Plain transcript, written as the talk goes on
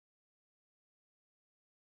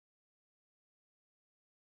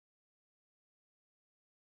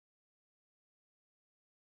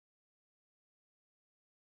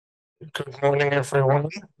Good morning, everyone,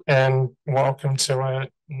 and welcome to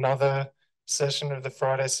another session of the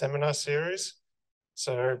Friday seminar series.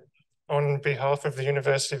 So, on behalf of the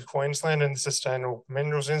University of Queensland and the Sustainable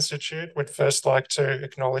Minerals Institute, we'd first like to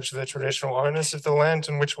acknowledge the traditional owners of the land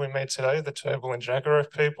in which we meet today, the Turrbal and Jagera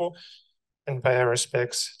people, and pay our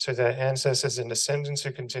respects to their ancestors and descendants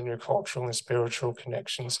who continue cultural and spiritual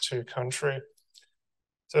connections to country.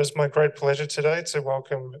 So it's my great pleasure today to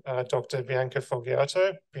welcome Dr. Bianca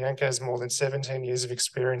Foggiatto. Bianca has more than 17 years of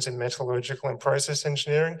experience in metallurgical and process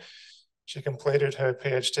engineering. She completed her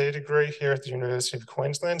PhD degree here at the University of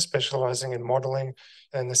Queensland, specialising in modelling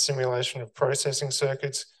and the simulation of processing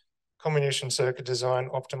circuits, comminution circuit design,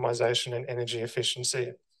 optimisation and energy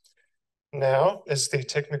efficiency. Now, as the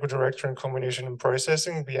Technical Director in Comminution and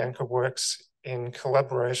Processing, Bianca works in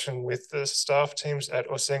collaboration with the staff teams at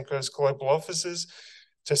Ausenco's global offices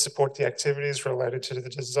to support the activities related to the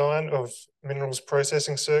design of minerals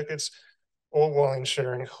processing circuits, all while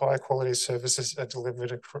ensuring high quality services are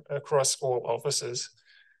delivered across all offices.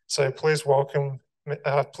 So please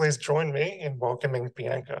join me in welcoming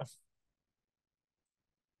Bianca.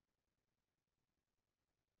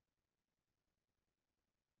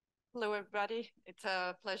 Hello, everybody. It's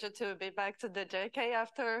a pleasure to be back to the JK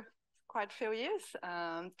after quite a few years.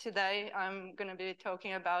 Today, I'm going to be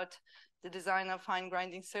talking about the design of fine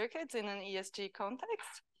grinding circuits in an ESG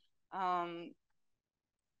context.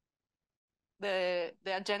 The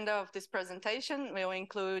agenda of this presentation will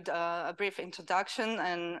include a brief introduction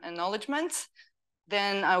and acknowledgements.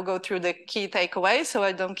 Then I'll go through the key takeaways so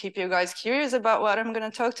I don't keep you guys curious about what I'm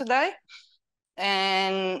going to talk today.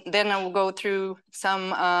 And then I will go through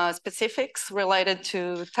some specifics related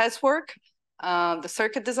to test work, the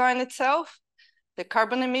circuit design itself, the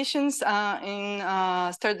carbon emissions in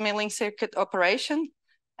stirred milling circuit operation,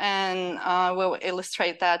 and we'll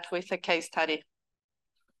illustrate that with a case study.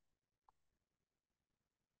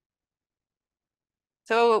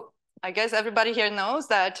 So I guess everybody here knows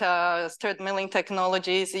that stirred milling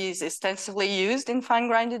technologies is extensively used in fine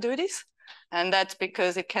grinding duties. And that's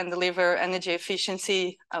because it can deliver energy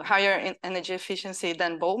efficiency, higher energy efficiency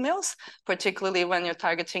than ball mills, particularly when you're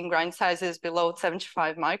targeting grind sizes below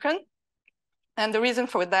 75 micron. And the reason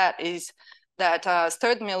for that is that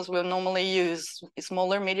stirred mills will normally use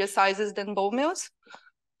smaller media sizes than ball mills.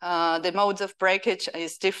 The modes of breakage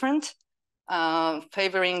is different,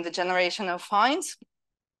 favoring the generation of fines.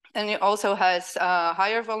 And it also has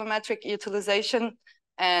higher volumetric utilization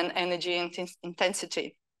and energy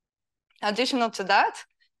intensity. Additional to that,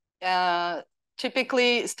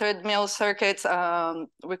 typically stirred mill circuits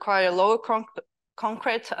require lower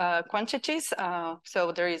concrete quantities.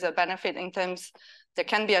 So there is a benefit in terms, there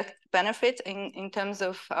can be a benefit in terms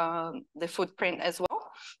of the footprint as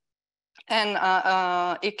well. And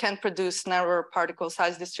it can produce narrower particle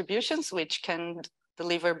size distributions, which can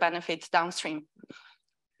deliver benefits downstream.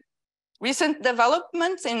 Recent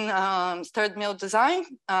developments in stirred mill design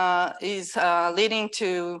is leading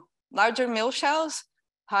to larger mill shells,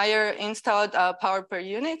 higher installed power per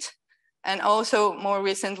unit, and also more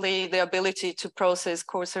recently, the ability to process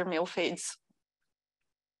coarser mill feeds.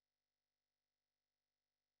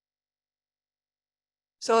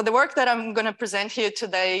 So the work that I'm going to present here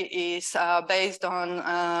today is based on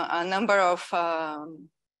a number of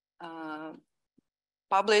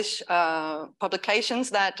publications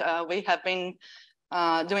that we have been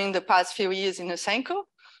doing the past few years in Ausenco.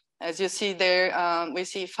 As you see there, we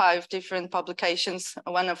see 5 different publications,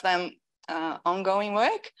 one of them ongoing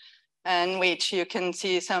work, and which you can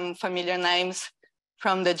see some familiar names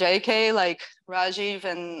from the JK, like Rajiv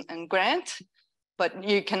and Grant, but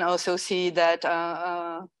you can also see that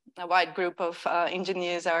a wide group of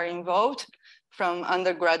engineers are involved, from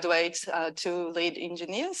undergraduates to lead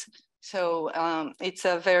engineers. So it's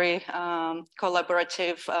a very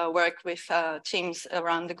collaborative work with teams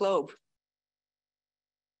around the globe.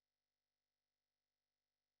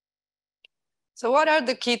 So what are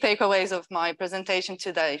the key takeaways of my presentation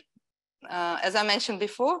today? As I mentioned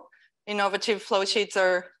before, innovative flow sheets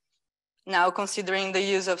are now considering the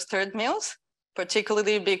use of stirred mills,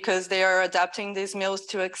 particularly because they are adapting these mills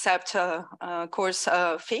to accept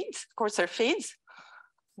coarser feeds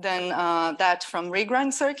than that from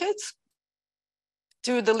regrind circuits.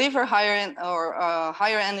 To deliver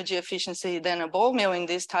higher energy efficiency than a ball mill in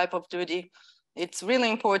this type of duty, it's really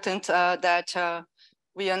important that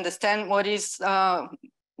we understand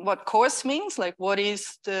what coarse means, like what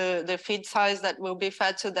is the feed size that will be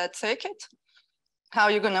fed to that circuit, how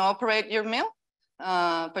you're going to operate your mill,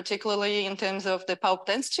 particularly in terms of the pulp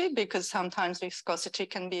density, because sometimes viscosity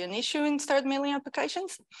can be an issue in stirred milling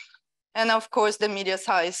applications. And of course, the media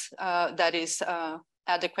size that is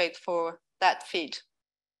adequate for that feed.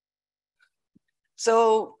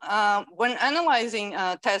 So when analyzing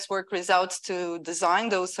test work results to design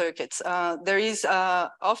those circuits, there is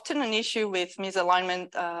often an issue with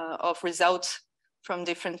misalignment of results from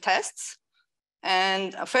different tests.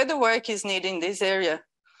 And further work is needed in this area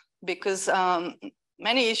because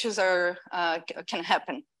many issues can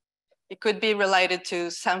happen. It could be related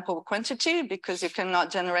to sample quantity because you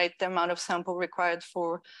cannot generate the amount of sample required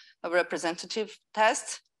for a representative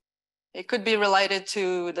test. It could be related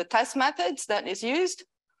to the test methods that is used,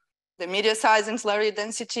 the media size and slurry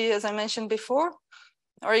density, as I mentioned before,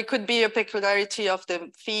 or it could be a peculiarity of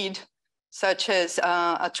the feed, such as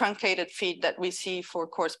a truncated feed that we see for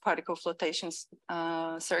coarse particle flotation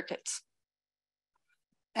circuits.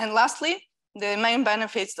 And lastly, the main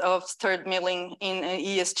benefits of stirred milling in an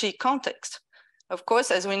ESG context. Of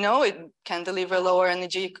course, as we know, it can deliver lower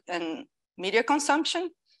energy and media consumption,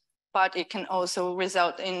 but it can also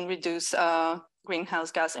result in reduced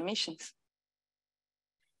greenhouse gas emissions.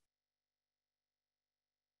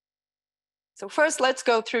 So first, let's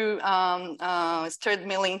go through stirred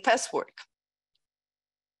milling test work.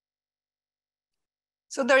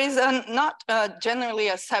 So there is not a generally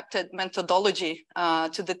accepted methodology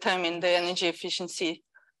to determine the energy efficiency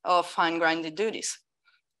of fine grinding duties.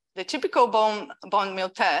 The typical bond mill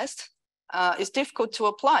test is difficult to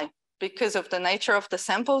apply because of the nature of the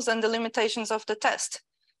samples and the limitations of the test.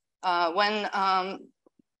 When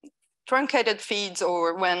truncated feeds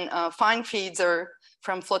or when fine feeds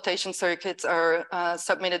from flotation circuits are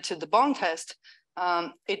submitted to the bond test,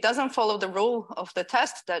 it doesn't follow the rule of the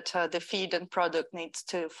test that the feed and product needs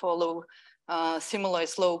to follow similar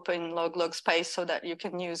slope in log-log space so that you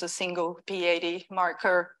can use a single P80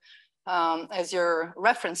 marker as your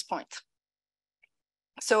reference point.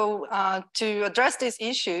 So to address this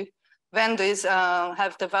issue, vendors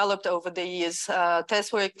have developed over the years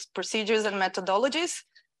test work procedures and methodologies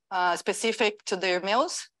specific to their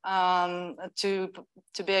mills to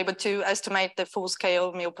be able to estimate the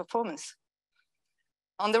full-scale mill performance.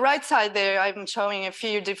 On the right side there, I'm showing a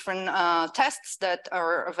few different tests that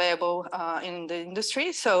are available in the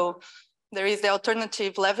industry. So there is the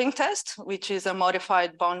alternative leveling test, which is a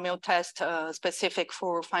modified bond mill test specific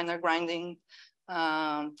for finer grinding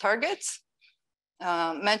targets.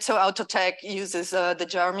 Metso Autotech uses the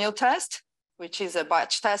jar mill test, which is a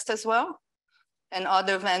batch test as well. And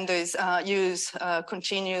other vendors use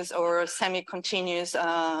continuous or semi-continuous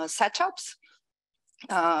setups,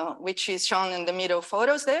 which is shown in the middle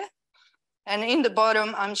photos there. And in the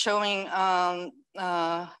bottom, I'm showing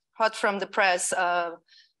hot from the press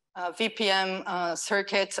VPM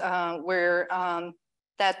circuit where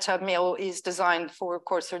that mill is designed for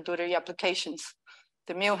coarser duty applications.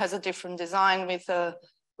 The mill has a different design with a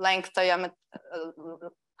length diameter,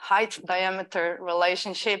 height diameter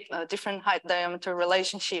relationship, different height diameter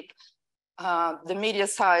relationship, the media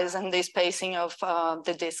size and the spacing of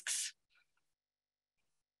the discs.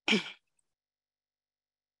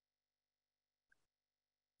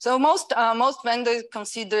 So most vendors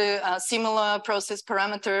consider similar process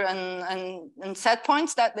parameter and set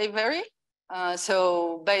points that they vary.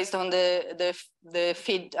 So based on the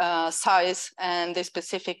feed size and the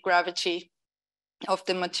specific gravity of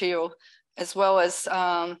the material, as well as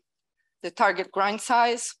the target grind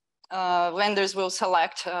size, vendors will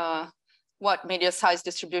select what media size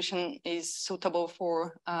distribution is suitable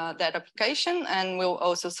for that application, and will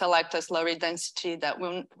also select a slurry density that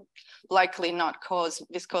will likely not cause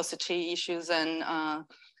viscosity issues and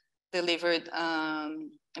delivered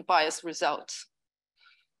biased results.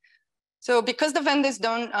 So because the vendors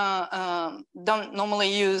don't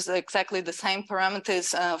normally use exactly the same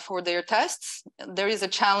parameters for their tests, there is a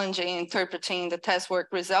challenge in interpreting the test work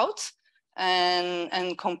results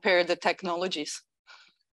and compare the technologies.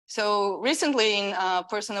 So recently in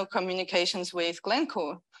personal communications with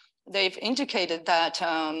Glencore, they've indicated that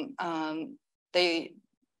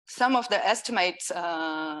some of the estimates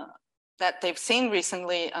that they've seen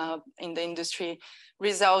recently in the industry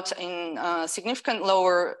result in significant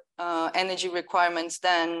lower energy requirements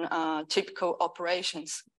than typical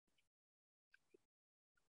operations.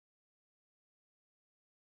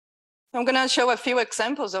 I'm going to show a few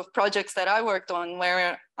examples of projects that I worked on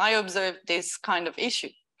where I observed this kind of issue.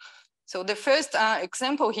 So the first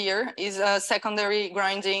example here is a secondary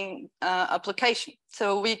grinding application.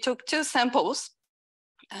 So we took two samples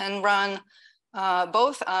and ran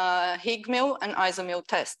both Higg mill and isomill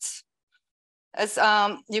tests. As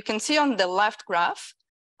you can see on the left graph,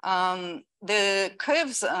 the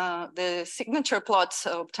curves, the signature plots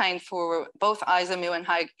obtained for both isomill and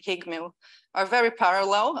Higg mill are very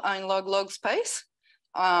parallel in log-log space.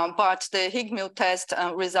 but the Higg-Mill test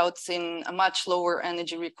results in a much lower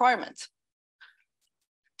energy requirement.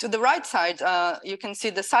 To the right side, you can see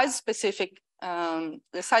the size-specific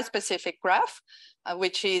graph,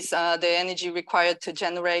 which is the energy required to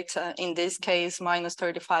generate, in this case, minus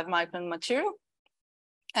 35 micron material.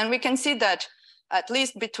 And we can see that at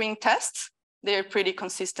least between tests, they're pretty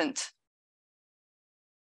consistent.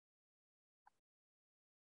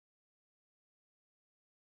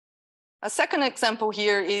 A second example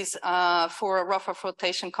here is for a rougher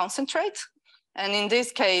flotation concentrate. And in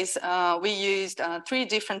this case, we used 3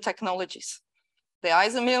 different technologies: the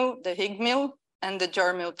Ausenco, the Higg-Mill, and the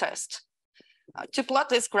jar-mill test. To plot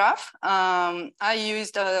this graph, I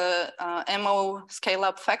used a MO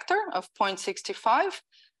scale-up factor of 0.65,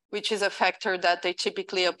 which is a factor that they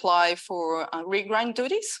typically apply for regrind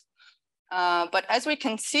duties. But as we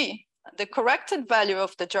can see, the corrected value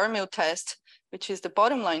of the jar-mill test, which is the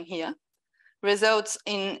bottom line here, results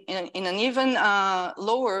in an even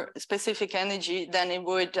lower specific energy than it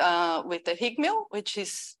would with the Higg-Mill, which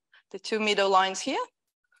is the 2 middle lines here.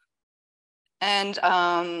 And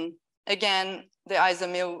again, the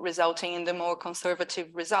Ausenco resulting in the more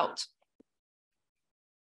conservative result.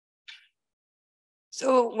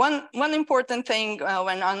 So one important thing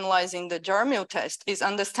when analyzing the jar-mill test is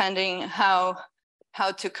understanding how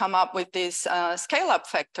to come up with this scale-up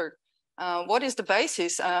factor. What is the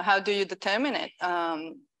basis? How do you determine it?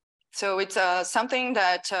 So it's something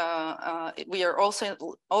that we are also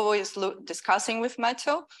always discussing with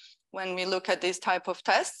Metso when we look at these type of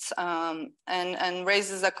tests, and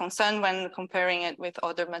raises a concern when comparing it with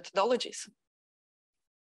other methodologies.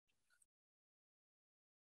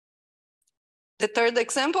 The third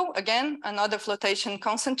example, again, another flotation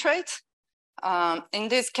concentrate. In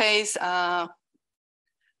this case,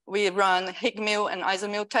 we run Higg-Mill and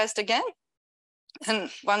Ausenco test again. And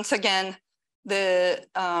once again, the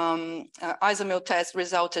Ausenco test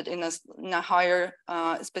resulted in a higher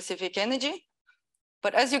specific energy.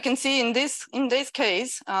 But as you can see in this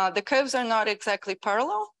case, the curves are not exactly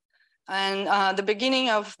parallel. And the beginning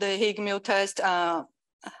of the Higg-Mill test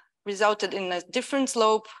resulted in a different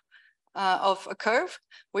slope of a curve,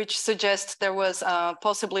 which suggests there was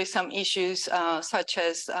possibly some issues such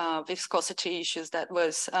as viscosity issues that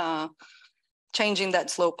was changing that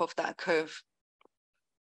slope of that curve.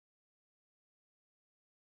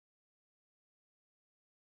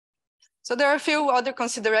 So there are a few other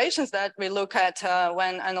considerations that we look at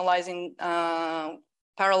when analyzing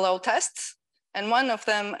parallel tests. And one of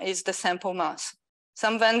them is the sample mass.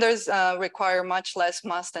 Some vendors require much less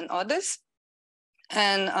mass than others.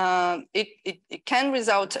 And it can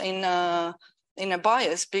result in a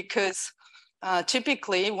bias because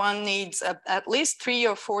typically one needs at least 3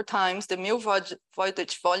 or 4 times the mill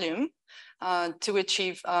voltage volume to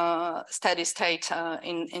achieve steady state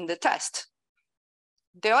in the test.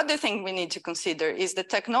 The other thing we need to consider is the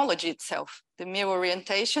technology itself, the mill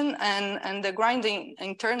orientation and the grinding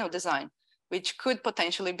internal design, which could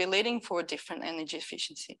potentially be leading for different energy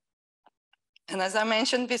efficiency. And as I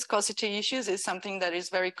mentioned, viscosity issues is something that is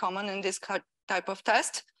very common in this type of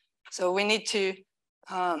test. So we need to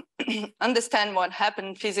understand what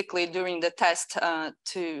happened physically during the test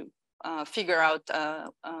to figure out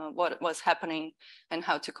what was happening and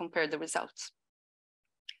how to compare the results.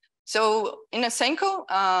 So in Ausenco,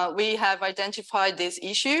 we have identified this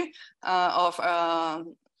issue of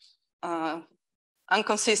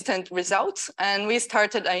inconsistent results, and we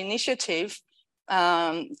started an initiative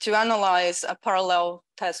to analyze parallel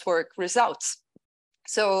test work results.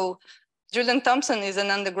 So Julian Thompson is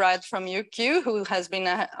an undergrad from UQ who has been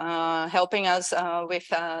helping us with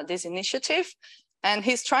this initiative. And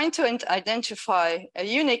he's trying to identify a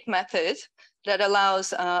unique method that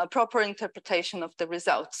allows a proper interpretation of the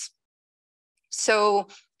results. So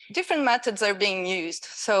different methods are being used.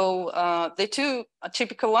 So the 2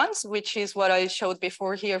 typical ones, which is what I showed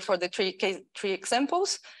before here for the three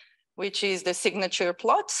examples, which is the signature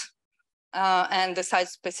plots and the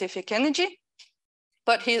site-specific energy.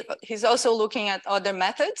 But he's also looking at other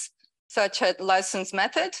methods, such as license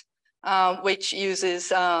method, which uses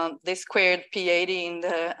the squared P80 in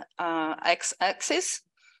the x-axis,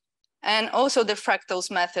 and also the fractals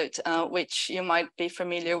method, which you might be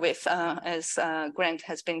familiar with as Grant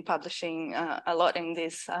has been publishing a lot in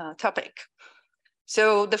this topic.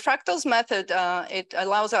 So the fractals method, it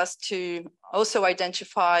allows us to also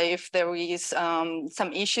identify if there is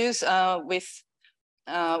some issues with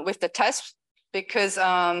the test, because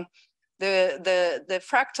the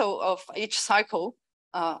fractal of each cycle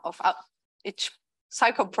each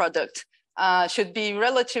cycle product should be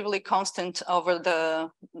relatively constant over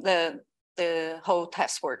the whole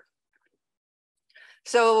test work.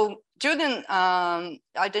 So Jordan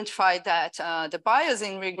identified that the bias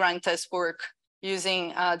in regrind test work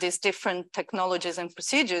using these different technologies and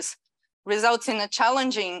procedures results in a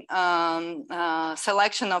challenging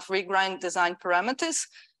selection of regrind design parameters.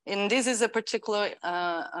 And this is a particular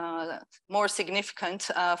more significant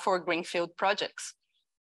for greenfield projects.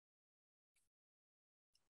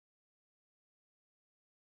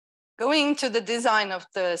 Going to the design of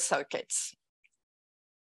the circuits.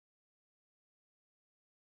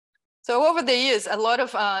 So over the years, a lot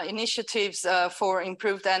of initiatives for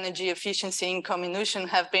improved energy efficiency in comminution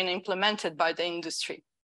have been implemented by the industry.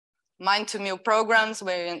 Mine-to-mill programs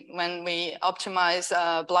when we optimize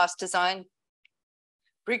blast design,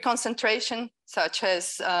 reconcentration, such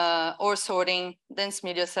as ore sorting, dense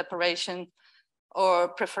media separation, or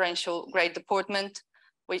preferential grade deportment,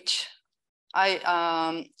 which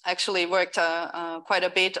I actually worked quite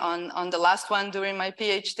a bit on the last one during my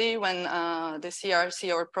PhD when the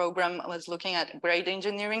CRCR program was looking at grade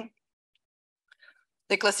engineering.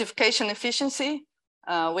 The classification efficiency,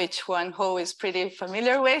 which Juan Ho is pretty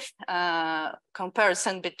familiar with,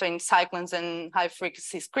 comparison between cyclones and high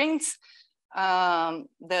frequency screens,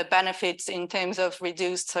 the benefits in terms of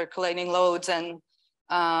reduced circulating loads and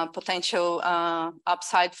potential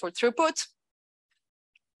upside for throughput.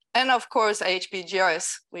 And of course,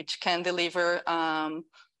 HPGRs, which can deliver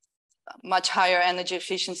much higher energy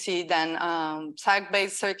efficiency than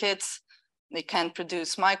SAG-based circuits. They can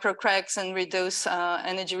produce micro cracks and reduce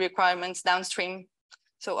energy requirements downstream.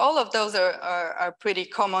 So all of those are pretty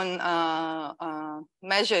common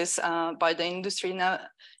measures by the industry now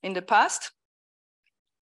in the past.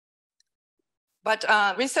 But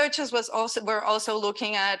researchers were also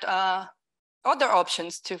looking at other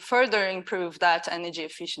options to further improve that energy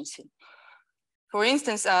efficiency. For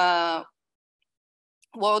instance,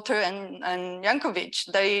 Walter and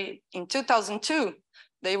Jankovic, in 2002,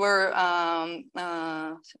 they were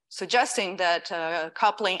suggesting that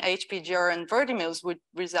coupling HPGR and vertimills would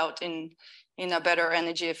result in a better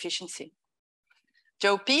energy efficiency.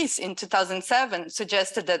 Joe Peace in 2007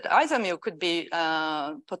 suggested that ISAMIll could be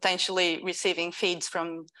potentially receiving feeds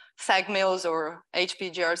from SAG mills or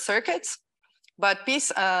HPGR circuits. But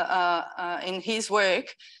Peace, in his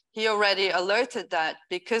work, he already alerted that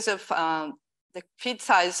because of the feed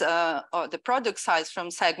size or the product size from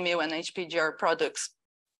SAG mill and HPGR products,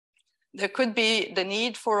 there could be the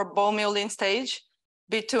need for a ball milling stage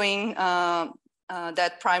between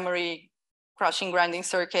that primary crushing grinding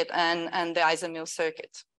circuit and the ISAMIll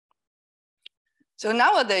circuit. So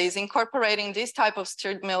nowadays, incorporating this type of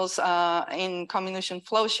stirred mills in comminution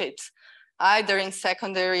flow sheets, either in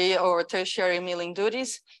secondary or tertiary milling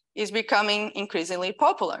duties, is becoming increasingly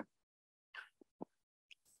popular.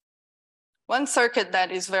 One circuit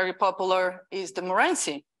that is very popular is the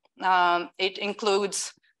Morenci. It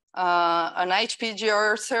includes an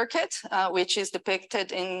HPGR circuit, which is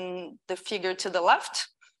depicted in the figure to the left.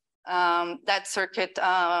 That circuit,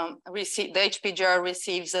 the HPGR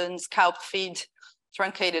receives a scalped feed,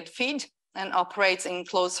 truncated feed, and operates in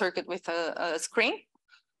closed circuit with a screen.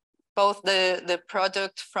 Both the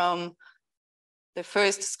product from the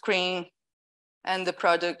first screen and the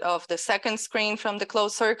product of the second screen from the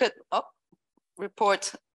closed circuit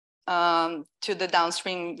report to the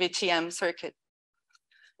downstream VTM circuit.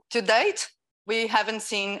 To date, we haven't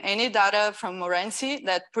seen any data from Morenci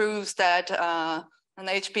that proves that an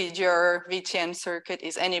HPGR VTM circuit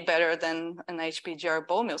is any better than an HPGR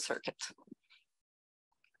ball mill circuit.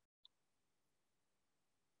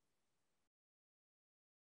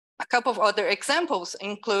 A couple of other examples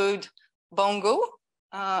include Bongo.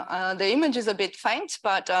 The image is a bit faint,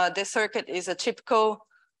 but this circuit is a typical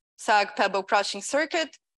SAG pebble crushing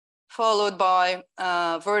circuit, followed by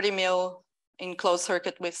vertimill in closed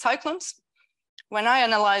circuit with cyclones. When I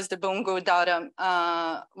analyzed the Bongo data,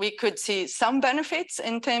 we could see some benefits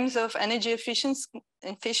in terms of energy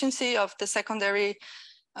efficiency of the secondary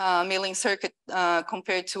milling circuit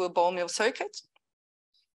compared to a ball mill circuit.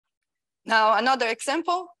 Now, another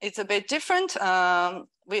example, it's a bit different.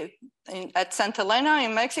 At Santa Elena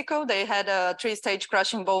in Mexico, they had a 3-stage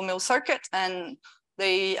crushing ball mill circuit, and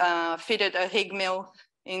they fitted a Hig mill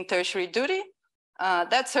in tertiary duty.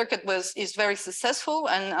 That circuit is very successful,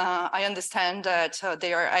 and I understand that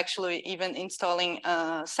they are actually even installing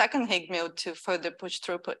a second Hig mill to further push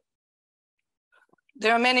throughput.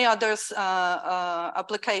 There are many others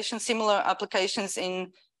applications, similar applications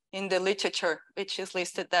in the literature, which is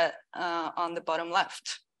listed that on the bottom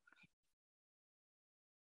left.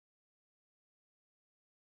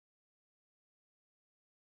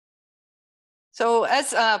 So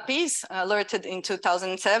as Peace alerted in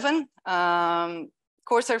 2007,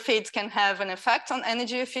 coarser feeds can have an effect on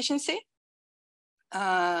energy efficiency.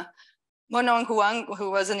 Monong Huang, who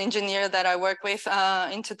was an engineer that I worked with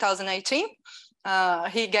in 2018,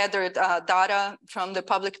 he gathered data from the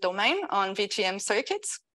public domain on VTM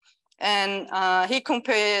circuits, and he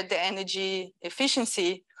compared the energy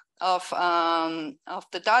efficiency of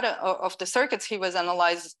the data of the circuits he was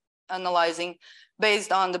analyzing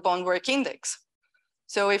based on the bond work index.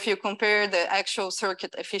 So if you compare the actual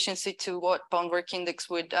circuit efficiency to what bond work index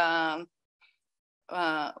would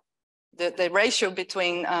the ratio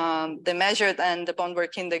between the measured and the bond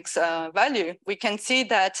work index value, we can see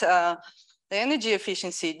that the energy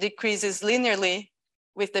efficiency decreases linearly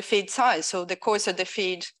with the feed size. So the coarser the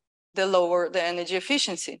feed, the lower the energy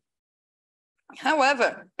efficiency.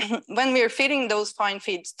 However, when we're feeding those fine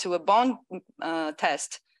feeds to a bond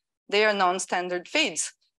test, they are non-standard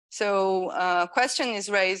feeds. So question is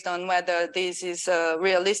raised on whether this is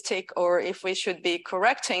realistic or if we should be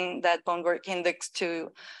correcting that bond work index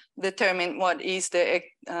to determine what is the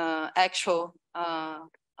actual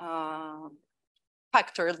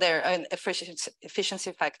factor there, an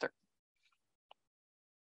efficiency factor.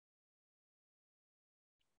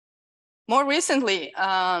 More recently,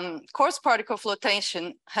 coarse particle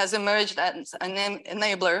flotation has emerged as an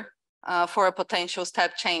enabler for a potential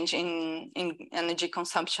step change in energy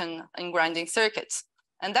consumption in grinding circuits.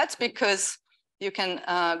 And that's because you can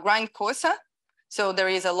grind coarser. So there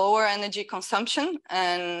is a lower energy consumption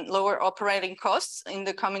and lower operating costs in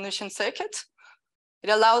the comminution circuit. It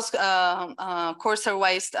allows coarser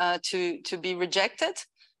waste to be rejected.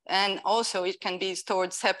 And also it can be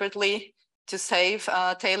stored separately to save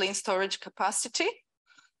tailing storage capacity.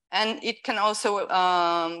 And it can also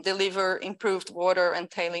deliver improved water and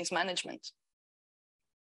tailings management.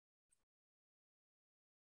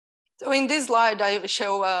 So in this slide, I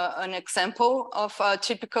show an example of a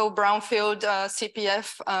typical brownfield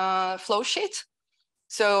CPF flow sheet.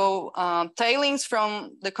 So tailings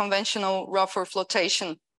from the conventional rougher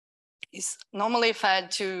flotation is normally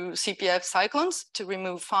fed to CPF cyclones to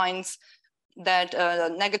remove fines that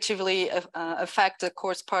negatively affect the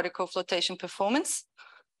coarse particle flotation performance.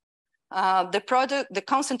 The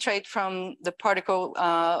concentrate from the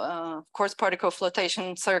coarse particle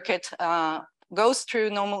flotation circuit goes through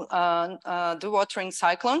normal dewatering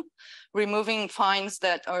cyclone, removing fines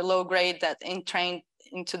that are low grade that entrain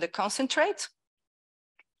into the concentrate.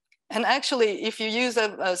 And actually, if you use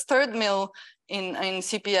a stirred mill in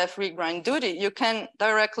CPF regrind duty, you can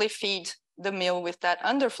directly feed the mill with that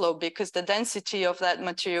underflow because the density of that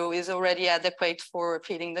material is already adequate for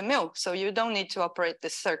feeding the mill. So you don't need to operate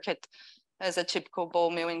this circuit as a typical ball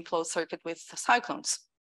milling flow circuit with cyclones.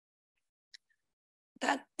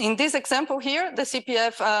 That in this example here, the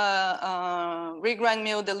CPF regrind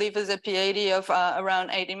mill delivers a P80 of around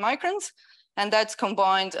 80 microns, and that's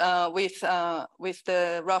combined with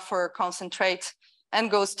the rougher concentrate and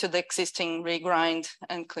goes to the existing regrind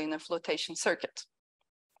and cleaner flotation circuit.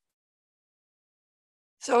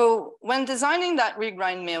 So when designing that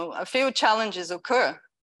regrind mill, a few challenges occur.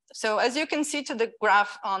 So as you can see to the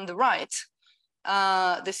graph on the right,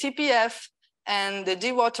 the CPF and the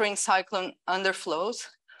dewatering cyclone underflows,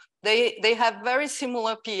 they have very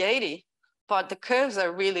similar P80, but the curves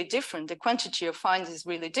are really different. The quantity of fines is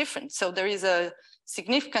really different. So there is a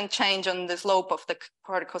significant change on the slope of the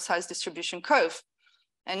particle size distribution curve.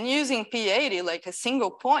 And using P80, like a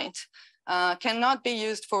single point, cannot be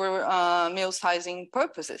used for mill sizing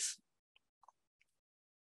purposes.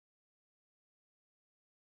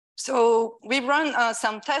 So we run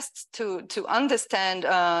some tests to understand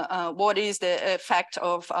what is the effect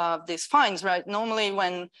of these fines, right? Normally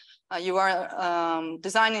when you are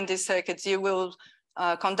designing these circuits, you will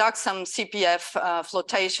conduct some CPF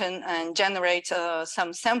flotation and generate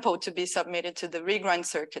some sample to be submitted to the regrind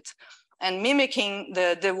circuit. And mimicking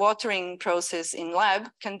the dewatering process in lab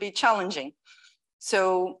can be challenging.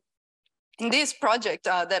 So in this project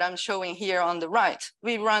that I'm showing here on the right,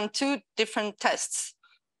 we run two different tests.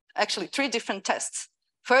 Actually, three different tests.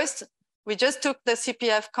 First, we just took the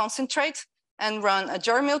CPF concentrate and run a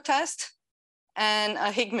jar mill test and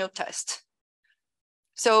a Higg mill test.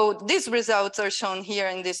 So these results are shown here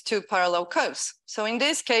in these two parallel curves. So in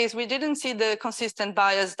this case, we didn't see the consistent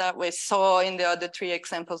bias that we saw in the other three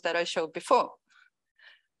examples that I showed before.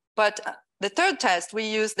 But the third test, we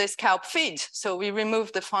used the scalp feed. So we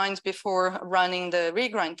removed the fines before running the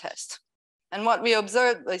regrind test. And what we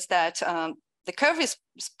observed is that the curve is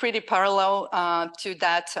pretty parallel to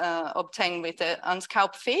that obtained with the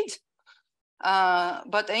unscalped feed.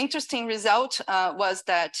 But the interesting result was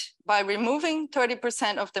that by removing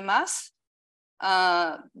 30% of the mass,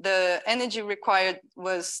 the energy required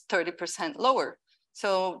was 30% lower.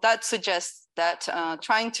 So that suggests that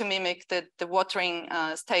trying to mimic the watering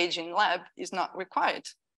stage in lab is not required.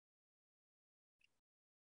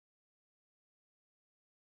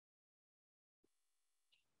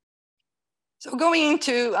 So going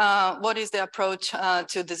into what is the approach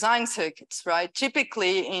to design circuits, right?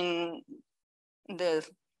 Typically in the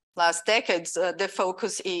last decades, the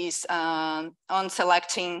focus is on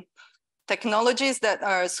selecting technologies that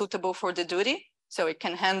are suitable for the duty. So it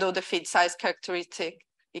can handle the feed size characteristic,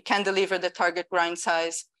 it can deliver the target grind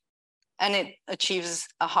size, and it achieves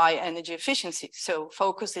a high energy efficiency. So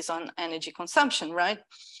focus is on energy consumption, right?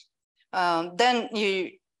 Then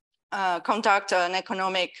you conduct an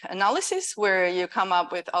economic analysis where you come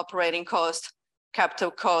up with operating costs,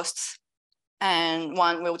 capital costs, and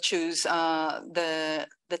one will choose the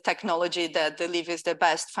technology that delivers the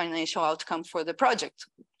best financial outcome for the project.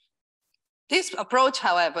 This approach,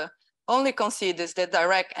 however, only considers the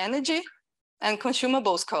direct energy and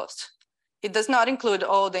consumables cost. It does not include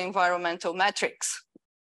all the environmental metrics.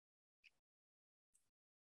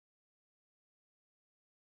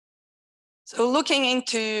 So looking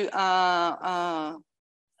into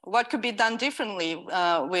what could be done differently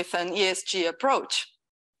with an ESG approach.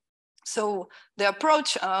 So the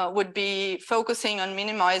approach would be focusing on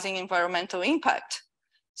minimizing environmental impact.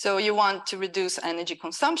 So you want to reduce energy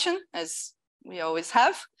consumption, as we always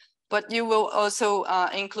have, but you will also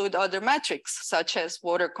include other metrics, such as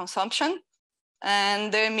water consumption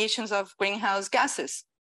and the emissions of greenhouse gases.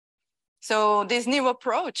 So this new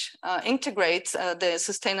approach integrates the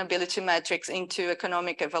sustainability metrics into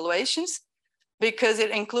economic evaluations because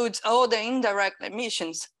it includes all the indirect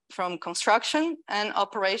emissions from construction and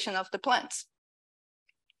operation of the plants.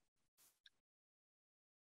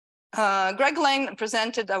 Greg Lane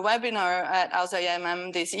presented a webinar at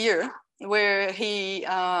AusAMM this year where he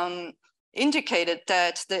indicated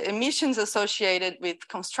that the emissions associated with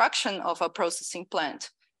construction of a processing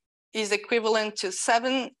plant is equivalent to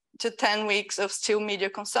 7 to 10 weeks of steel media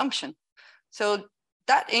consumption. So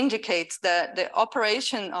that indicates that the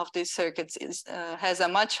operation of these circuits has a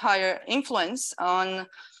much higher influence on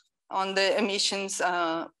the emissions.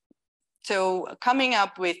 So coming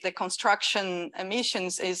up with the construction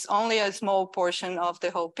emissions is only a small portion of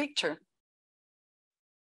the whole picture.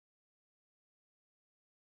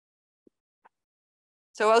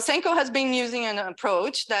 So Ausenco has been using an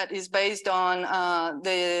approach that is based on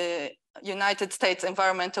the United States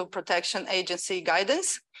Environmental Protection Agency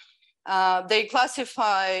guidance. They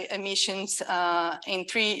classify emissions in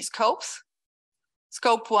 3 scopes.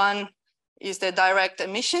 Scope 1 is the direct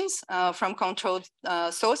emissions from controlled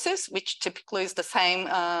sources, which typically is the same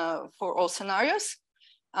for all scenarios.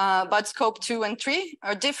 But scope 2 and 3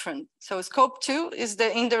 are different. So scope 2 is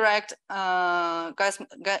the indirect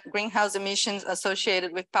greenhouse emissions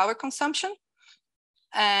associated with power consumption.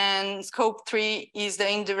 And scope 3 is the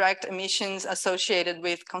indirect emissions associated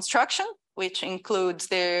with construction, which includes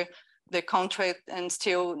the contract and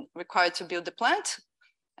steel required to build the plant.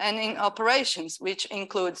 And in operations, which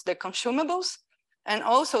includes the consumables and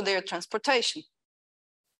also their transportation.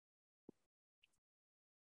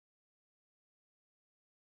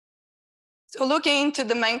 So looking into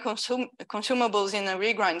the main consumables in a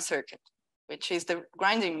regrind circuit, which is the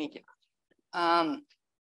grinding media.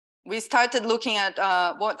 We started looking at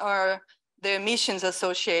what are the emissions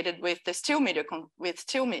associated with the steel media.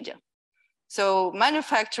 So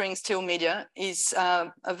manufacturing steel media is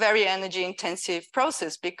a very energy intensive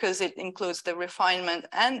process because it includes the refinement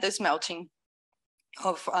and the smelting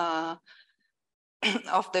of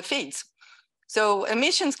the feeds. So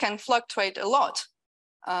emissions can fluctuate a lot.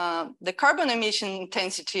 The carbon emission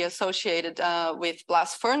intensity associated with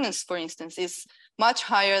blast furnace, for instance, is much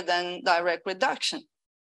higher than direct reduction.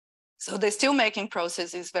 So the steelmaking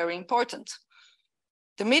process is very important.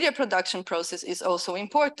 The media production process is also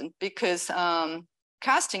important because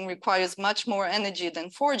casting requires much more energy than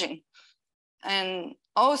forging. And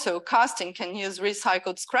also casting can use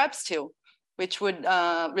recycled scrap steel, which would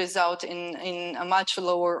result in a much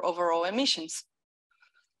lower overall emissions.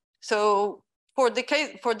 So for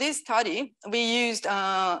this study, we used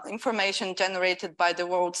information generated by the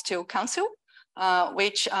World Steel Council,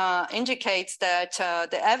 which indicates that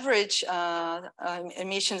the average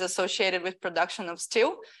emissions associated with production of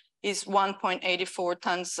steel is 1.84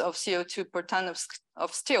 tons of CO2 per ton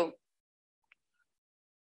of steel.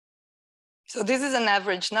 So this is an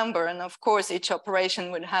average number. And of course, each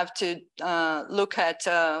operation would have to look at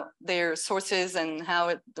their sources and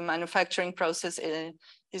how the manufacturing process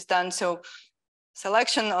is done. So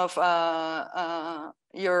selection of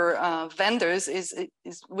your vendors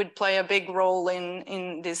would play a big role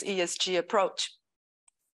in this ESG approach.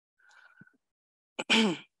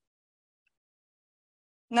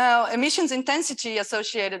 Now, emissions intensity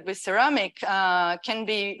associated with ceramic can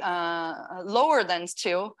be lower than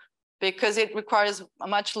steel because it requires a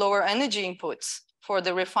much lower energy inputs for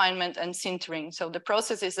the refinement and sintering. So the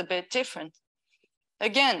process is a bit different.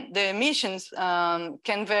 Again, the emissions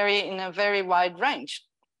can vary in a very wide range.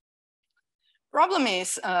 Problem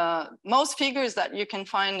is, most figures that you can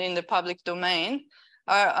find in the public domain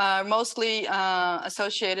are mostly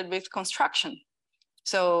associated with construction.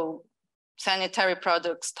 So sanitary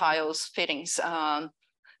products, tiles, fittings.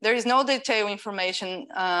 There is no detailed information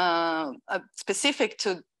specific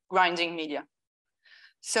to grinding media.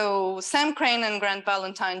 So Sam Crane and Grant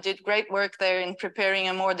Ballantyne did great work there in preparing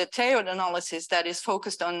a more detailed analysis that is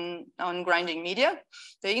focused on grinding media.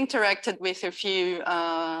 They interacted with a few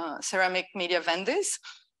ceramic media vendors,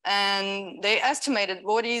 and they estimated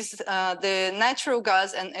what is the natural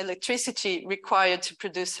gas and electricity required to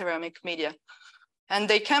produce ceramic media. And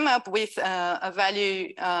they came up with a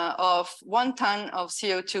value of 1 ton of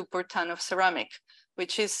CO2 per ton of ceramic,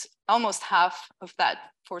 which is almost half of that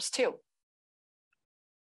for steel.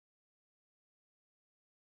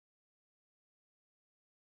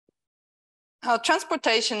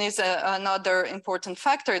 Transportation is another important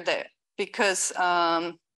factor there, because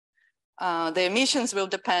the emissions will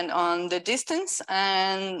depend on the distance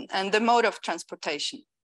and the mode of transportation.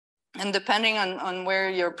 And depending on where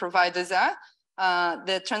your providers are,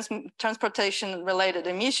 the transportation-related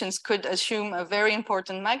emissions could assume a very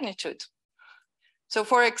important magnitude. So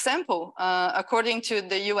for example, according to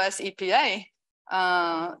the US EPA,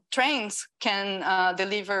 trains can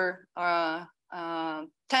deliver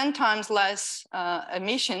 10 times less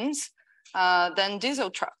emissions than diesel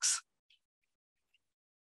trucks.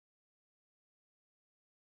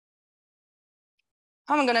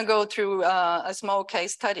 I'm going to go through a small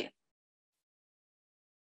case study.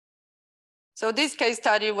 So this case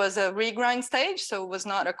study was a regrind stage, so it was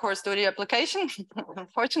not a core study application,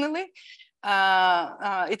 unfortunately.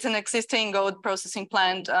 It's an existing gold processing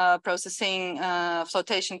plant processing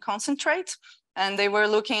flotation concentrate, and they were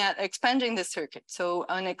looking at expanding the circuit. So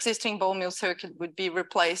an existing ball mill circuit would be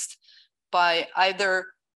replaced by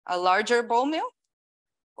either a larger ball mill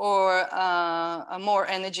or a more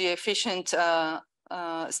energy efficient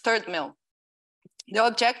stirred mill. The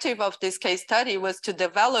objective of this case study was to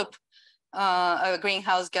develop a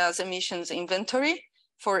greenhouse gas emissions inventory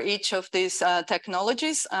for each of these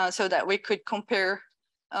technologies, so that we could compare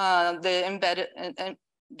the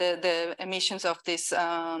emissions of these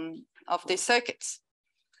circuits.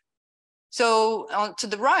 So to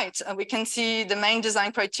the right, we can see the main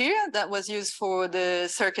design criteria that was used for the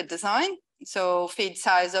circuit design. So feed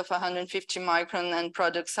size of 150 micron and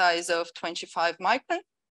product size of 25 micron.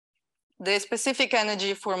 The specific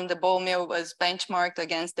energy from the ball mill was benchmarked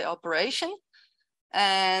against the operation.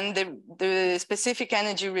 And the specific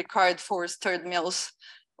energy required for stirred mills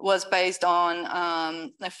was based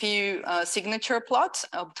on a few signature plots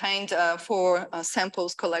obtained for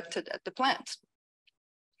samples collected at the plant.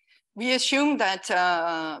 We assumed that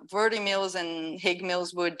Verdi mills and Higg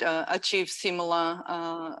mills would achieve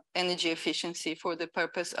similar energy efficiency for the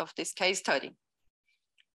purpose of this case study.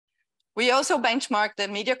 We also benchmarked the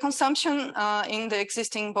media consumption in the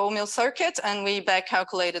existing ball mill circuit, and we back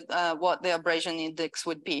calculated what the abrasion index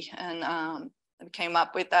would be, and we came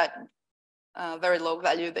up with that very low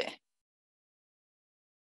value there.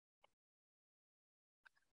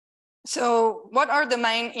 So what are the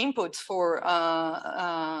main inputs for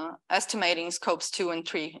estimating scopes 2 and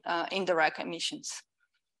 3 indirect emissions?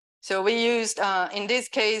 So we used, in this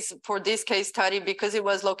case, for this case study, because it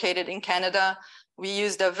was located in Canada, we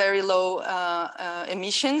used a very low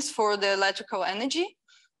emissions for the electrical energy.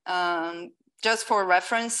 Just for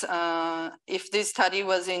reference, if this study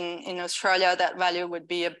was in Australia, that value would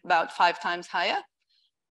be about 5 times higher.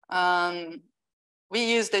 We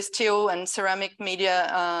used the steel and ceramic media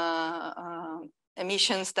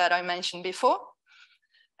emissions that I mentioned before.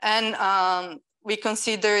 And we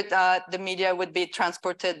considered that the media would be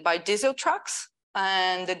transported by diesel trucks,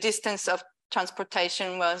 and the distance of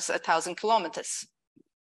transportation was 1,000 kilometers.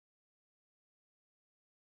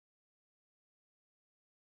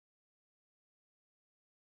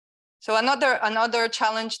 So another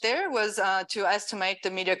challenge there was to estimate the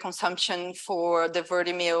media consumption for the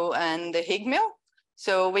Verdi mill and the Higg mill.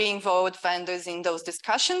 So we involved vendors in those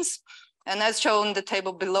discussions. And as shown in the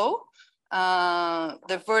table below,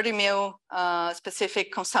 the Verdi mill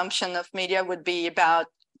specific consumption of media would be about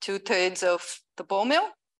 2/3 of the ball mill.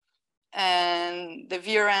 And the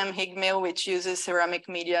VRM Higg mill, which uses ceramic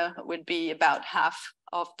media, would be about half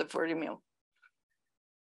of the Verdi mill.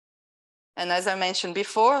 And as I mentioned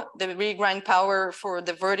before, the regrind power for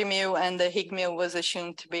the vertimill and the HIG mill was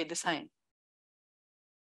assumed to be the same.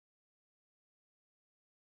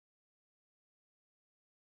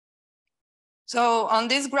 So on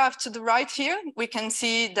this graph to the right here, we can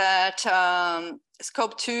see that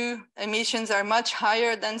scope 2 emissions are much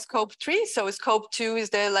higher than scope 3. So scope 2 is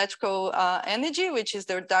the electrical energy, which is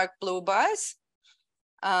the dark blue bars.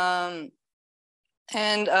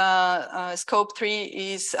 Scope 3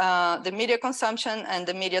 is the media consumption and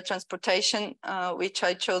the media transportation, which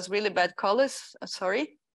I chose really bad colors,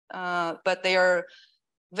 sorry, but they are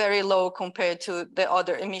very low compared to the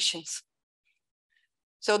other emissions.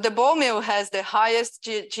 So the ball mill has the highest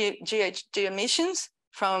GHG emissions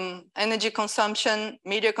from energy consumption,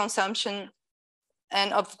 media consumption,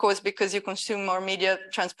 and of course, because you consume more media,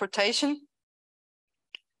 transportation.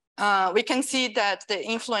 We can see that the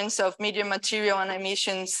influence of media material on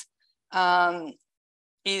emissions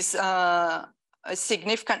is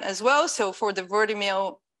significant as well. So for the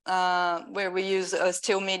vertimill, where we use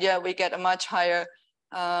steel media, we get a much higher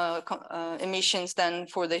emissions than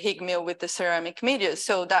for the HIG mill with the ceramic media.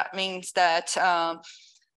 So that means that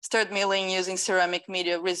stirred milling using ceramic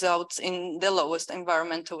media results in the lowest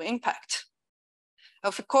environmental impact.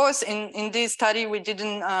 Of course, in this study, we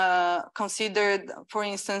didn't consider, for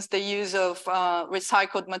instance, the use of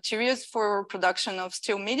recycled materials for production of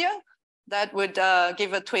steel media. That would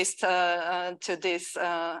give a twist to this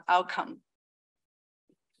outcome.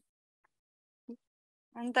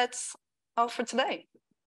 And that's all for today.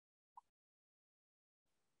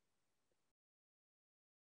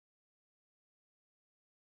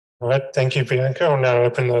 All right, thank you, Bianca. I'll now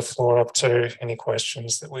open the floor up to any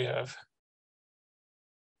questions that we have.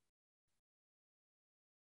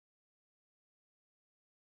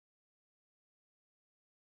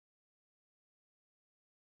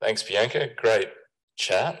 Thanks, Bianca. Great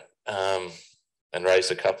chat, and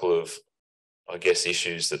raised a couple of, I guess,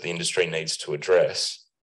 issues that the industry needs to address.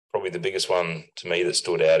 Probably the biggest one to me that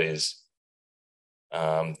stood out is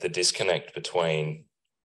the disconnect between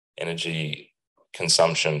energy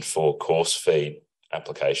consumption for coarse feed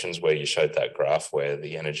applications, where you showed that graph where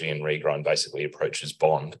the energy in regrind basically approaches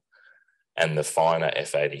bond, and the finer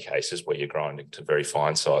F80 cases where you're grinding to very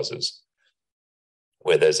fine sizes,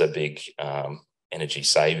 where there's a big energy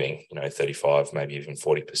saving, 35, maybe even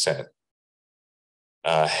 40%.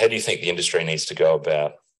 How do you think the industry needs to go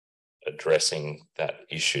about addressing that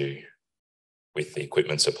issue with the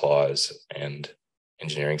equipment suppliers and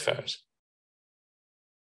engineering firms?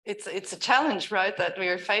 It's a challenge, right, that we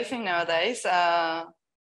are facing nowadays. I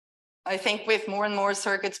think with more and more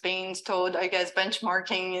circuits being installed, I guess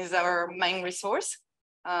benchmarking is our main resource.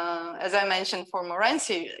 As I mentioned, for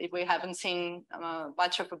Morenci, we haven't seen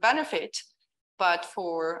much of a benefit, but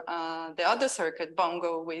for the other circuit,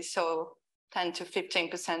 Bongo, we saw 10 to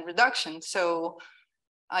 15% reduction. So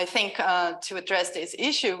I think to address this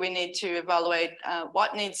issue, we need to evaluate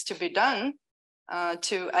what needs to be done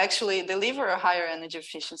to actually deliver a higher energy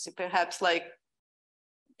efficiency. Perhaps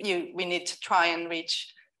we need to try and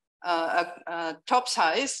reach a top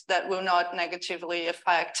size that will not negatively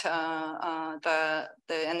affect the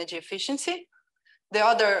energy efficiency. The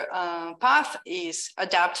other path is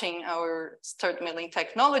adapting our stirred milling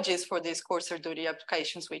technologies for these coarser duty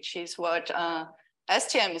applications, which is what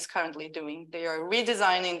STM is currently doing. They are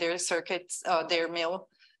redesigning their circuits, their mill,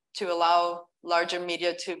 to allow larger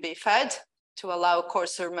media to be fed, to allow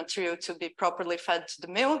coarser material to be properly fed to the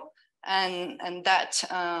mill. And that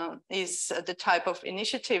is the type of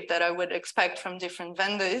initiative that I would expect from different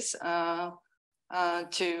vendors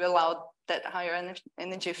to allow that higher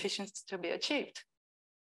energy efficiency to be achieved.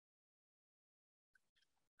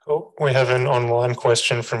 Cool. We have an online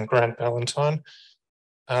question from Grant Ballantyne.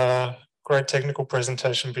 Great technical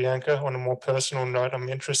presentation, Bianca. On a more personal note, I'm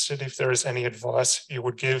interested if there is any advice you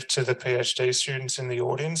would give to the PhD students in the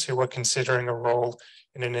audience who are considering a role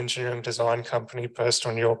in an engineering design company based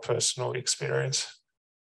on your personal experience.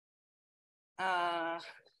 I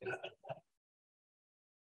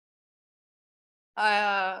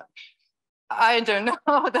don't know.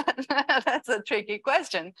 That's a tricky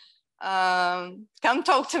question. Come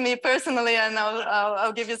talk to me personally and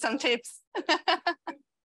I'll give you some tips.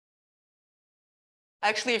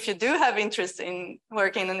 Actually, if you do have interest in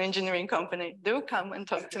working in an engineering company, do come and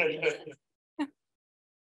talk to me.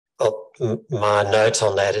 Well, my note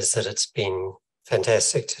on that is that it's been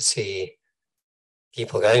fantastic to see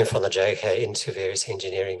people going from the JK into various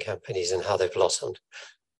engineering companies and how they've blossomed.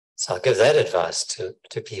 So I'll give that advice to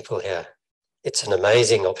people here. It's an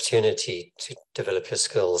amazing opportunity to develop your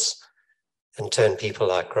skills and turn people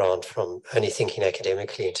like Grant from only thinking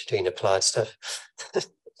academically into doing applied stuff.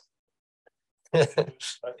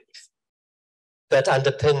 But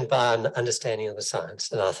underpinned by an understanding of the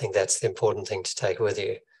science. And I think that's the important thing to take with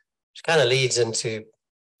you, which kind of leads into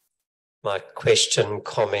my question,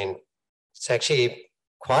 comment. It's actually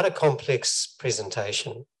quite a complex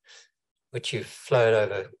presentation, which you've flown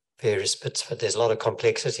over various bits, but there's a lot of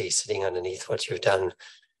complexity sitting underneath what you've done.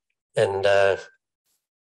 And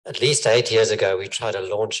at least 8 years ago, we tried to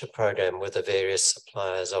launch a program with the various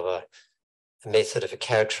suppliers of a method of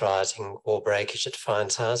characterizing ore breakage at fine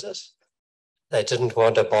sizes. They didn't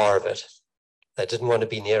want a bar of it. They didn't want to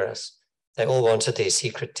be near us. They all wanted their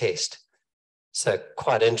secret test. So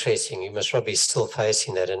quite interesting. You must probably still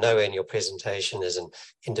facing that, and nowhere in your presentation is an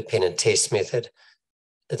independent test method.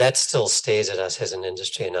 That still stares at us as an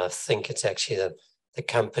industry, and I think it's actually the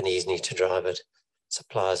companies need to drive it.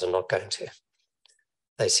 Suppliers are not going to.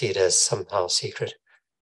 They see it as somehow secret.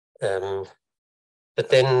 But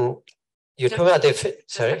then you talk about their sorry?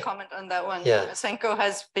 Just a comment on that one. Yeah. Ausenco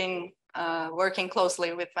has been working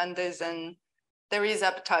closely with vendors, and there is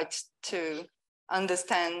appetite to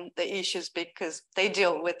understand the issues because they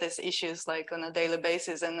deal with these issues like on a daily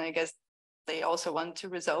basis, and I guess they also want to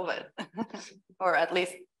resolve it or at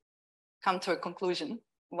least come to a conclusion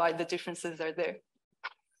why the differences are there.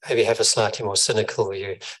 Maybe have a slightly more cynical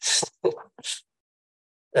view.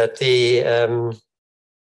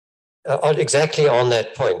 Exactly on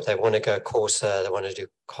that point, they want to go coarser, they want to do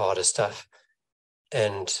harder stuff.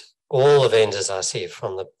 And all the vendors I see,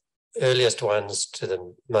 from the earliest ones to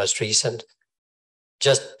the most recent,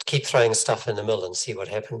 just keep throwing stuff in the mill and see what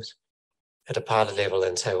happens at a pilot level,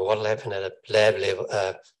 and say, well, what will happen at a lab level?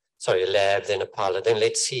 A lab, then a pilot, then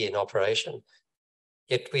let's see in operation.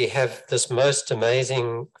 Yet we have this most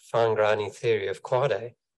amazing fine grinding theory of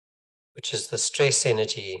Quade, which is the stress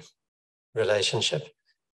energy relationship.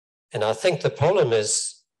 And I think the problem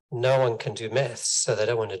is no one can do maths, so they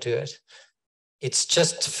don't want to do it. It's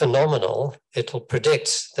just phenomenal. It will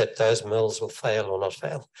predict that those mills will fail or not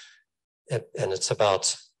fail. And it's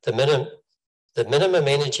about the minimum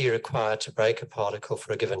energy required to break a particle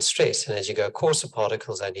for a given stress. And as you go coarser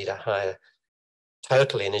particles, they need a higher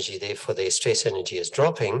total energy, therefore their stress energy is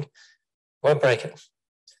dropping, won't break it.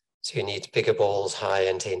 So you need bigger balls, higher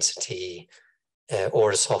intensity,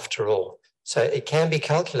 or a softer ore. So it can be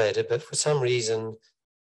calculated, but for some reason,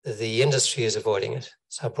 the industry is avoiding it.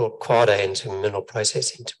 So I brought Quade into mineral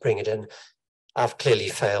processing to bring it in. I've clearly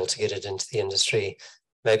failed to get it into the industry.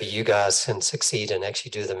 Maybe you guys can succeed and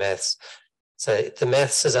actually do the maths. So the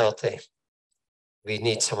maths is out there. We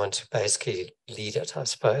need someone to basically lead it, I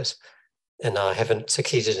suppose. And I haven't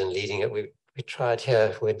succeeded in leading it. We tried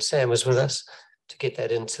here when Sam was with us to get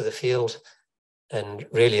that into the field and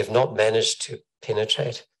really have not managed to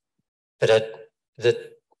penetrate. But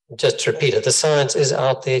just to repeat it, the science is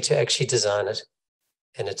out there to actually design it.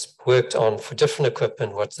 And it's worked on for different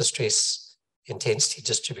equipment what the stress intensity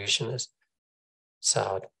distribution is.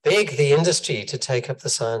 So I'd beg the industry to take up the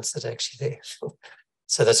science that's actually there.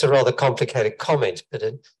 So that's a rather complicated comment, but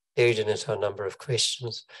it buried in it a number of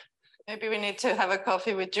questions. Maybe we need to have a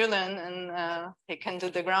coffee with Julian and he can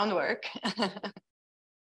do the groundwork.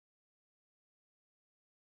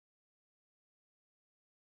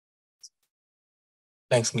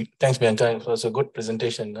 Thanks, Bianca. It was a good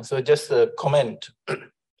presentation. So just a comment.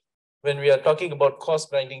 When we are talking about coarse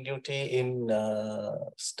grinding duty in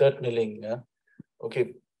stirred milling,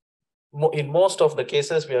 okay, in most of the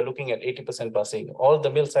cases, we are looking at 80% passing. All the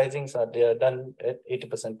mill sizings they are done at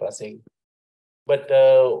 80% passing. But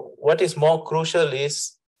what is more crucial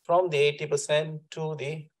is from the 80% to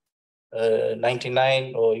the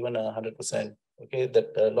 99 or even 100%, okay,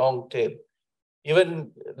 that long tail. Even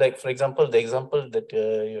like, for example, the example that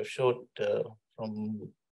you showed from,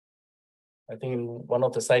 I think, in one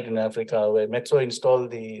of the sites in Africa where Metso installed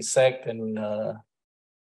the SAC and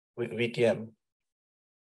VTM,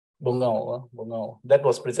 Bungao. That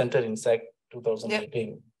was presented in SAC 2018.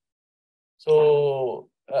 Yeah. So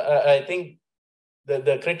I think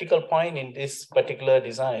the critical point in this particular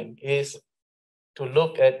design is to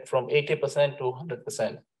look at from 80% to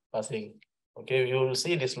 100% passing. Okay, you will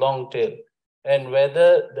see this long tail. And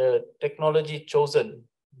whether the technology chosen,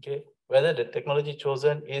 okay, whether the technology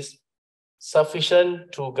chosen is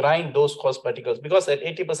sufficient to grind those coarse particles. Because at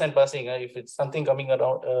 80% passing, if it's something coming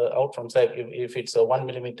around out from SAC, if it's a 1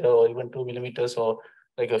 millimeter or even 2 millimeters, or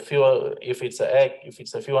like a few, if it's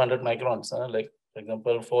a few hundred microns, like for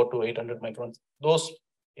example 400 to 800 microns, those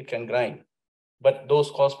it can grind. But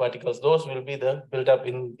those coarse particles, those will be the built up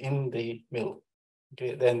in the mill.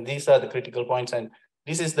 Okay, then these are the critical points, and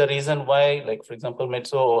this is the reason why, like for example,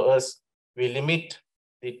 Metso or us, we limit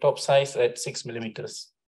the top size at 6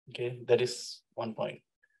 millimeters. Okay, that is one point.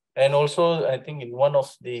 And also, I think in one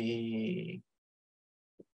of the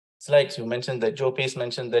slides, you mentioned that Joe Pace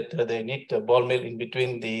mentioned that they need a ball mill in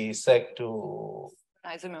between the SAG to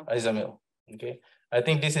Isomil. Okay, I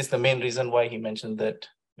think this is the main reason why he mentioned that,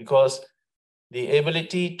 because the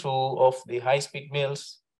ability of the high-speed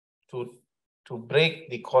mills to break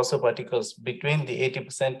the coarser particles between the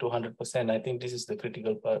 80% to 100%, I think this is the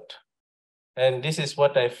critical part. And this is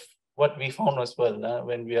what we found as well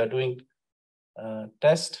when we are doing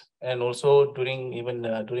test and also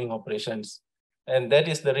during operations. And that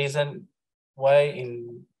is the reason why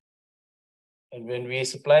when we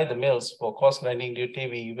supply the mills for cost grinding duty,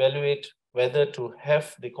 we evaluate whether to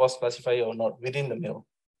have the cost classifier or not within the mill.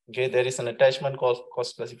 Okay, there is an attachment called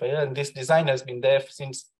cost classifier, and this design has been there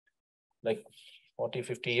since like 40,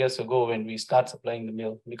 50 years ago when we start supplying the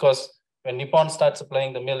mill. Because when Nippon started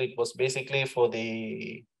supplying the mill, it was basically for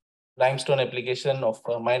the limestone application of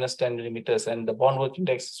minus 10 millimeters, and the bondwork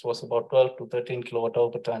index was about 12 to 13 kilowatt hour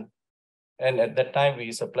per ton. And at that time,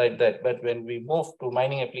 we supplied that. But when we moved to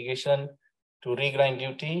mining application to regrind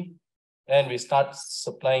duty, and we start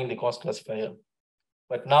supplying the cost classifier.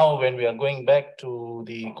 But now when we are going back to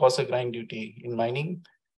the coarser grind duty in mining,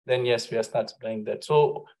 then yes, we are start supplying that.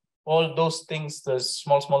 So all those things, the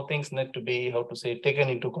small things need to be, taken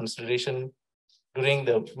into consideration during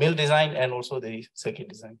the mill design and also the circuit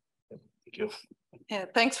design. Thank you. Yeah,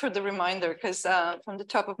 thanks for the reminder, because from the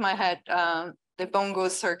top of my head, the Bongo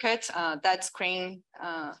circuit, that screen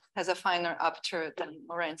has a finer aperture than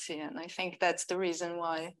Morenci, and I think that's the reason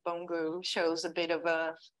why Bongo shows a bit of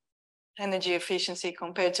a energy efficiency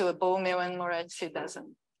compared to a ball mill, and Morenci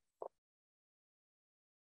doesn't.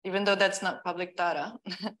 Even though that's not public data,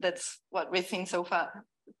 that's what we've seen so far.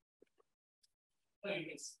 No,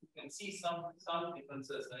 you can see some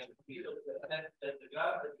differences. Like the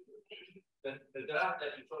graph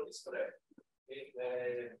that you showed is correct.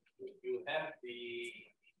 Where you have the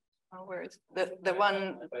where is the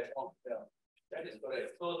one? That is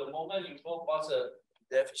correct. So the moment you go coarser,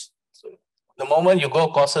 the moment you go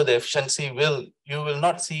coarser, the efficiency you will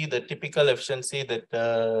not see the typical efficiency that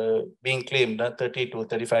being claimed, 30 to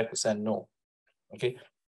 35%. No, okay.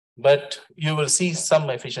 But you will see some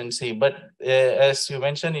efficiency. But as you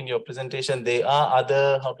mentioned in your presentation, there are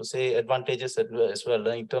other, advantages as well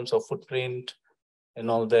in terms of footprint and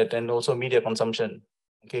all that, and also media consumption,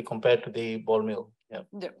 okay, compared to the ball mill. Yeah.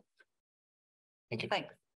 Thank you.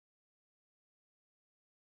 Thanks.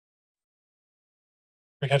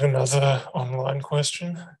 We had another online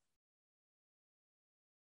question.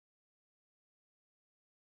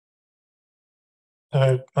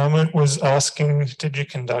 Mahmoud was asking, did you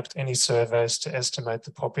conduct any surveys to estimate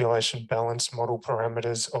the population balance model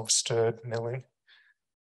parameters of stirred milling?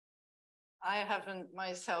 I haven't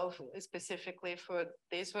myself specifically for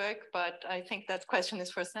this work, but I think that question is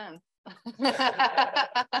for Sam.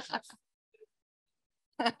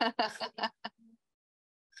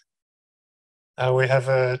 We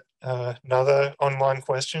have another online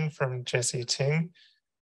question from Jessie Ting.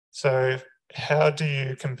 So how do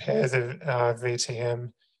you compare the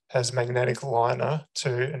VTM as magnetic liner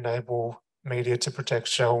to enable media to protect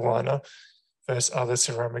shell liner versus other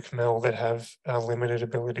ceramic mill that have a limited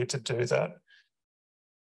ability to do that?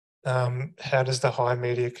 How is the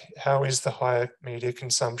high media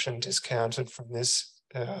consumption discounted from this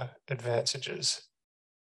advantages?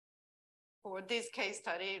 For this case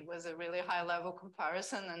study, it was a really high level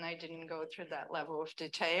comparison, and I didn't go through that level of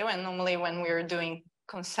detail. And normally when we're doing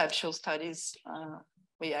conceptual studies,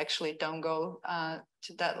 we actually don't go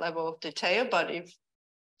to that level of detail, but if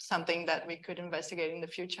something that we could investigate in the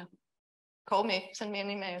future, call me, send me an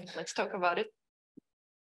email, let's talk about it.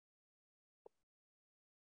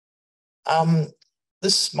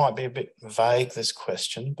 This might be a bit vague, this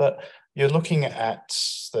question, but you're looking at,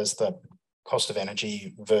 there's the cost of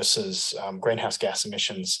energy versus greenhouse gas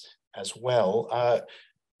emissions as well.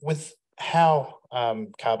 With how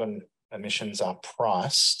carbon emissions are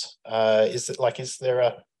priced, is there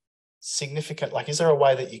a significant, is there a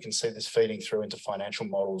way that you can see this feeding through into financial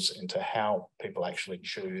models, into how people actually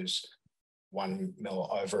choose one mill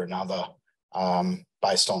over another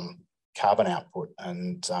based on carbon output?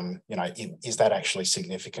 And, is that actually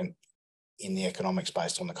significant in the economics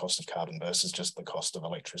based on the cost of carbon versus just the cost of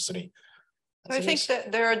electricity? So I think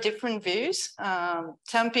that there are different views.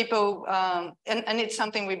 Some people, and it's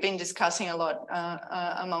something we've been discussing a lot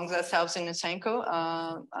amongst ourselves in Ausenco.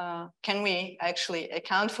 Can we actually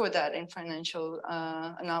account for that in financial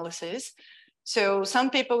analysis? So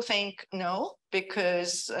some people think no,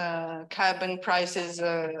 because carbon prices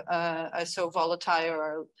are so volatile,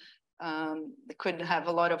 or they could have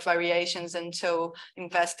a lot of variations, and so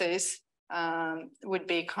investors would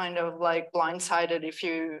be kind of like blindsided if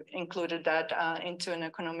you included that into an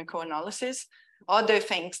economical analysis. Other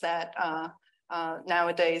things that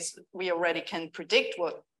nowadays we already can predict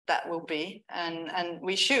what that will be, and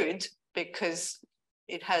we should, because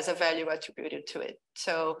it has a value attributed to it.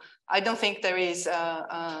 So I don't think there is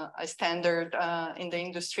a standard in the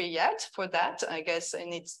industry yet for that. I guess it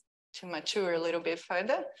needs to mature a little bit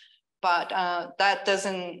further, but that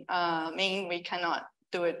doesn't mean we cannot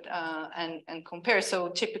do it and compare. So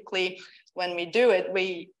typically when we do it,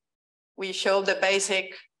 we show the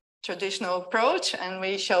basic traditional approach, and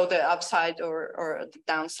we show the upside or the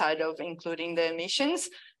downside of including the emissions.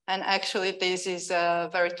 And actually, this is a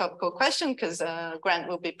very topical question, because Grant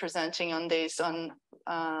will be presenting on this on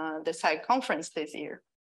the SAG conference this year.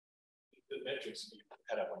 The metrics you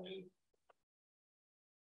had up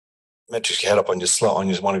on your slide,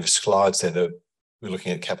 on one of your slides there, that we're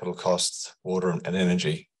looking at capital costs, water, and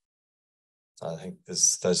energy. I think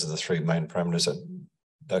those are the three main parameters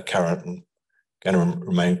that are current and going to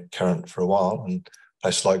remain current for a while. And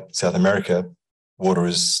places like South America, water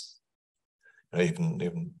is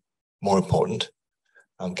even more important.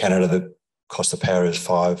 Canada, the cost of power is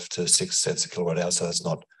 5 to 6 cents a kilowatt hour, so that's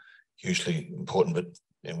not hugely important, but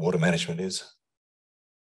water management is.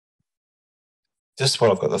 Just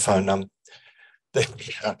while I've got the phone,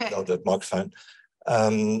 the microphone.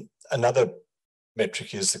 Another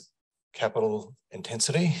metric is the capital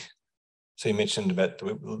intensity. So you mentioned about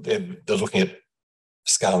they're looking at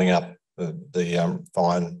scaling up the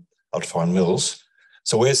ultra-fine mills.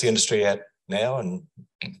 So where's the industry at now? And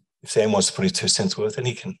if Sam wants to put his 2 cents worth, then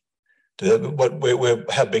he can do that.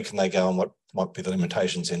 How big can they go, and what might be the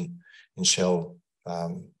limitations in shell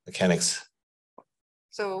mechanics?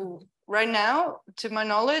 So right now, to my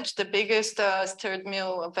knowledge, the biggest stirred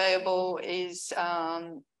mill available is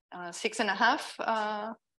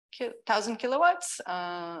 6,500 kilowatts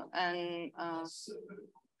and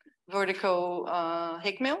vertical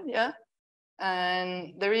HIC mill, yeah.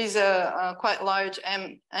 And there is a quite large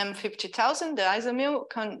M50,000, the ISO mill.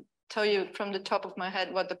 Can't tell you from the top of my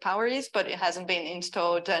head what the power is, but it hasn't been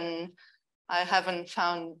installed, and I haven't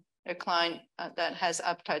found a client that has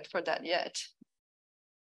appetite for that yet.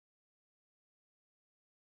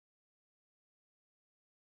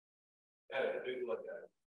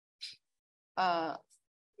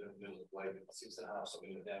 Like 6.5,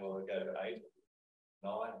 something now will go to 8,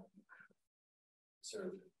 9.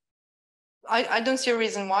 So I don't see a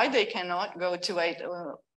reason why they cannot go to 8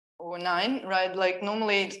 or 9, right? Like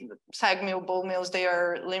normally SAG mill, ball mills, they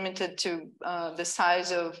are limited to the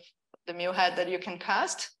size of the mill head that you can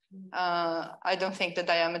cast. I don't think the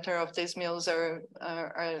diameter of these mills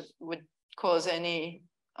would cause any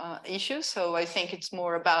issues. So I think it's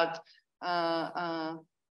more about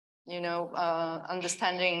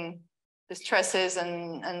understanding the stresses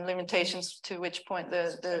and limitations to which point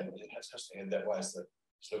it has to end that way. So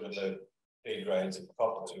look at the feed grades of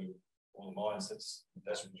proper to all the mines,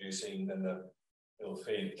 that's reducing, then the mill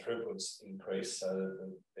feed throughputs increase, so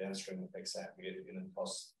the downstream effects that we get unit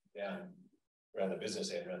costs down around the business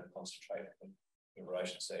area, around the concentrate and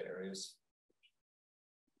liberation set areas.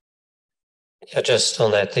 Yeah, just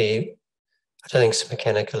on that, I don't think it's a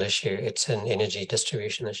mechanical issue, it's an energy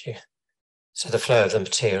distribution issue. So the flow of the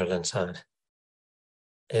material inside.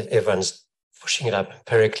 Everyone's pushing it up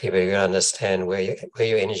empirically, but you understand where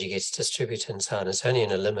your energy gets distributed inside. It's only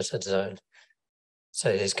in a limited zone.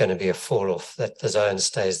 So there's going to be a fall off, that the zone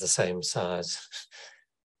stays the same size.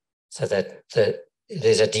 So that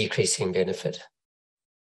there's a decreasing benefit.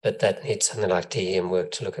 But that needs something like DEM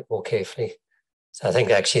work to look at more carefully. So I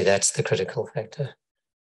think actually that's the critical factor.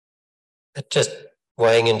 But just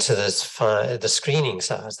weighing into this, the screening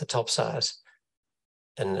size, the top size,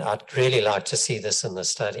 and I'd really like to see this in the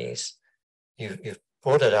studies. You've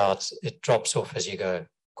brought it out, it drops off as you go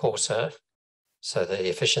coarser, so the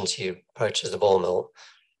efficiency approaches the ball mill.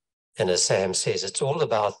 And as Sam says, it's all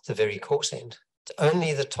about the very coarse end. It's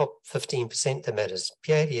only the top 15% that matters.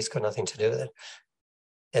 PAD has got nothing to do with it.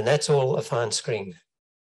 And that's all a fine screen.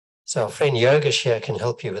 So our friend Yogesh here can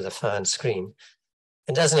help you with a fine screen.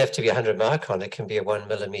 It doesn't have to be 100 micron, it can be a 1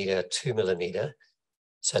 millimeter, 2 millimeter.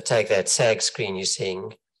 So take that SAG screen you're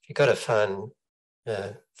seeing, if you've got a finer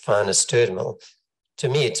stirred mill, to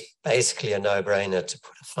me it's basically a no-brainer to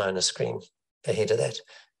put a finer screen ahead of that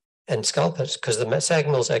and scalp it, because the SAG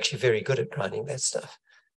mill's actually very good at grinding that stuff.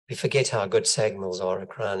 We forget how good SAG mills are at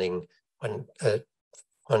grinding 1 to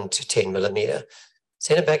 10 millimeter.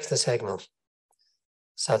 Send it back to the SAG mill.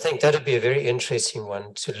 So I think that would be a very interesting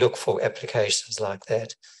one to look for applications like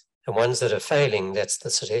that. And ones that are failing, that's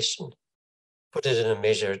the suggestion. Put it in a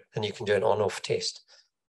measure and you can do an on-off test.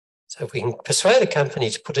 So if we can persuade a company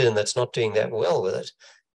to put it in that's not doing that well with it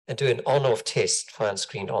and do an on-off test, fine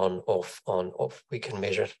screen on, off, we can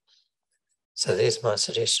measure it. So there's my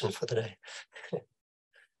suggestion for the day.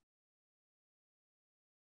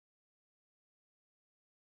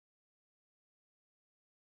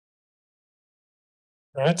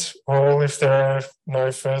 Right. Well, if there are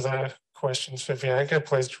no further questions for Bianca,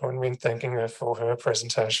 please join me in thanking her for her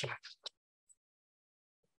presentation.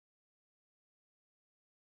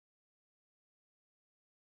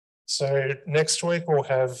 So next week we'll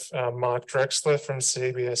have Mark Drexler from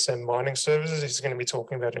CBSM Mining Services. He's going to be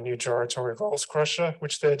talking about a new gyratory rolls crusher,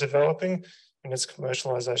 which they're developing in its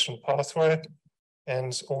commercialization pathway.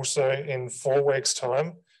 And also in 4 weeks'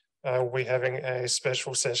 time, we'll be having a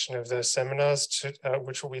special session of their seminars,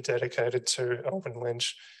 which will be dedicated to Alvin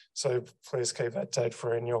Lynch. So please keep that date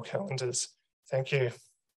for in your calendars. Thank you.